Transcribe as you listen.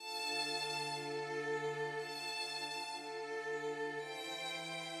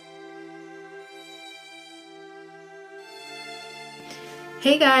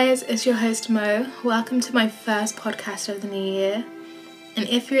Hey guys, it's your host Mo. Welcome to my first podcast of the new year. And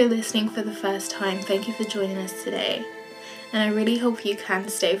if you're listening for the first time, thank you for joining us today. And I really hope you can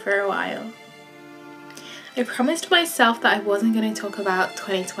stay for a while. I promised myself that I wasn't going to talk about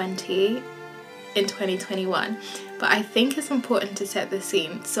 2020 in 2021, but I think it's important to set the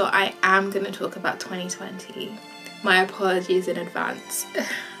scene, so I am going to talk about 2020. My apologies in advance.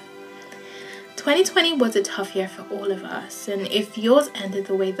 2020 was a tough year for all of us, and if yours ended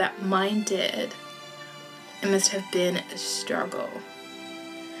the way that mine did, it must have been a struggle.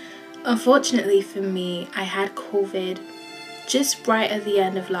 Unfortunately for me, I had COVID just right at the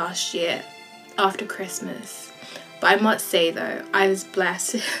end of last year, after Christmas. But I must say though, I was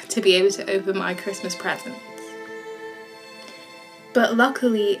blessed to be able to open my Christmas presents. But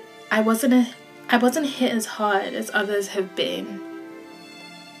luckily, I wasn't hit as hard as others have been,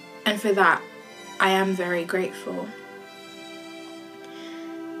 and for that, I am very grateful.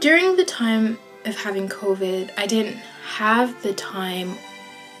 During the time of having COVID, I didn't have the time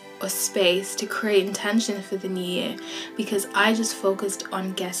or space to create intentions for the new year because I just focused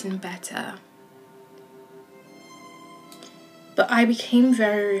on getting better. But I became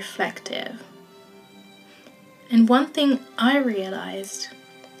very reflective. And one thing I realized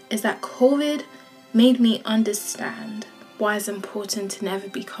is that COVID made me understand why it's important to never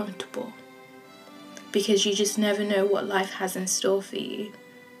be comfortable. Because you just never know what life has in store for you.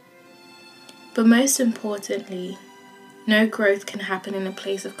 But most importantly, no growth can happen in a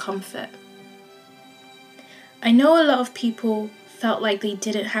place of comfort. I know a lot of people felt like they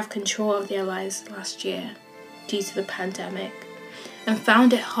didn't have control of their lives last year due to the pandemic and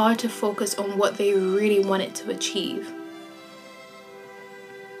found it hard to focus on what they really wanted to achieve.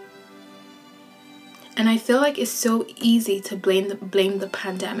 And I feel like it's so easy to blame the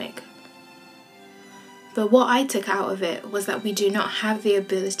pandemic. But what I took out of it was that we do not have the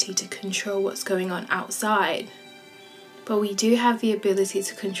ability to control what's going on outside, but we do have the ability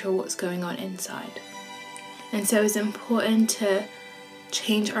to control what's going on inside. And so it's important to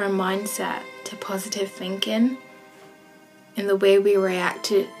change our mindset to positive thinking in the way we react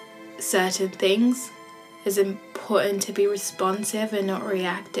to certain things. It's important to be responsive and not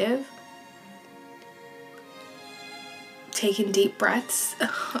reactive. Taking deep breaths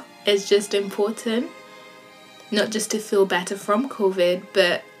is just important. Not just to feel better from COVID,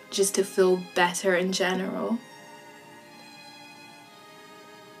 but just to feel better in general.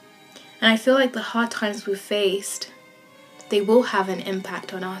 And I feel like the hard times we've faced, they will have an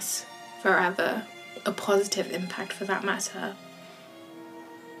impact on us forever. A positive impact for that matter.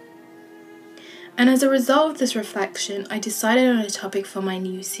 And as a result of this reflection, I decided on a topic for my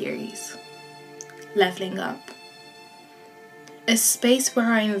new series, Leveling Up. A space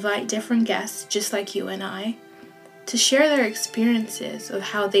where I invite different guests, just like you and I, to share their experiences of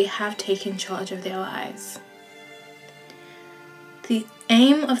how they have taken charge of their lives. The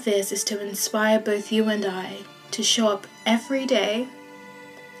aim of this is to inspire both you and I to show up every day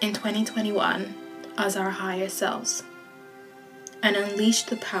in 2021 as our higher selves and unleash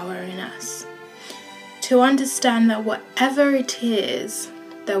the power in us. To understand that whatever it is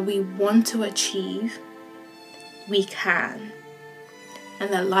that we want to achieve, we can.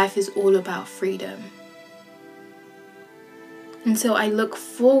 And that life is all about freedom. And so I look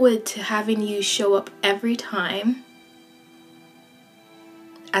forward to having you show up every time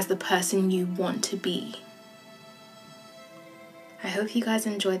as the person you want to be. I hope you guys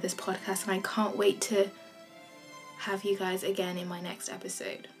enjoyed this podcast, and I can't wait to have you guys again in my next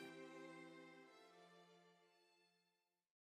episode.